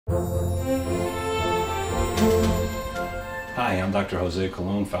Hi, I'm Dr. Jose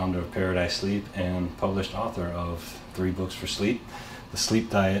Colon, founder of Paradise Sleep and published author of 3 books for sleep. The Sleep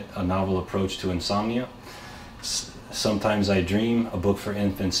Diet, a novel approach to insomnia. Sometimes I Dream, a book for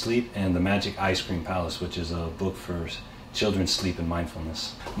infant sleep, and The Magic Ice Cream Palace, which is a book for children's sleep and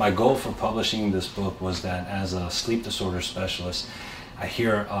mindfulness. My goal for publishing this book was that as a sleep disorder specialist, I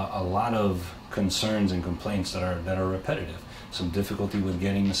hear a lot of concerns and complaints that are repetitive. Some difficulty with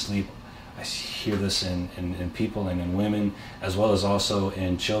getting to sleep. I hear this in people and in women, as well as also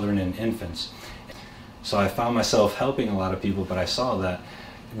in children and infants. So I found myself helping a lot of people, but I saw that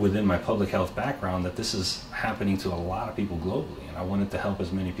within my public health background that this is happening to a lot of people globally, and I wanted to help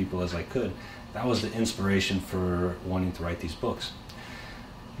as many people as I could. That was the inspiration for wanting to write these books.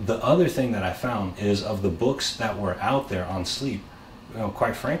 The other thing that I found is of the books that were out there on sleep,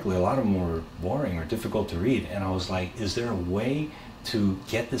 quite frankly, a lot of them were boring or difficult to read, and I was like, is there a way to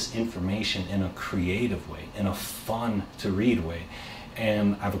get this information in a creative way, in a fun to read way?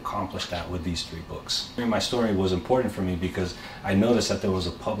 And I've accomplished that with these 3 books. My story was important for me because I noticed that there was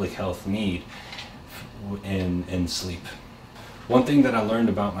a public health need in sleep. One thing that I learned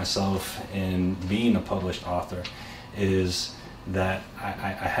about myself in being a published author is that I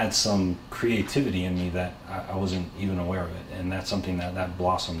had some creativity in me that I wasn't even aware of it, and that's something that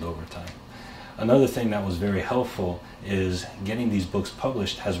blossomed over time. Another thing that was very helpful is getting these books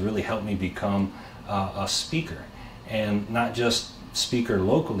published has really helped me become a speaker, and not just speaker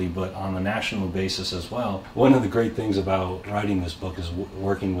locally but on a national basis as well. One of the great things about writing this book is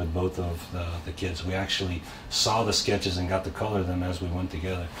working with both of the kids. We actually saw the sketches and got to color them as we went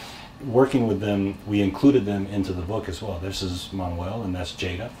together. Working with them, we included them into the book as well. This is Manuel and that's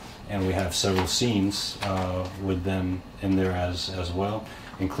Jada, and we have several scenes with them in there as well,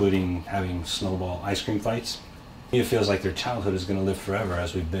 including having snowball ice cream fights. It feels like their childhood is going to live forever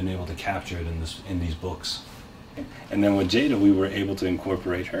as we've been able to capture it in these books. And then with Jada, we were able to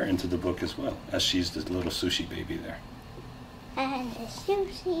incorporate her into the book as well, as she's the little sushi baby there. And the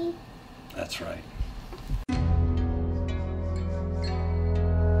sushi. That's right.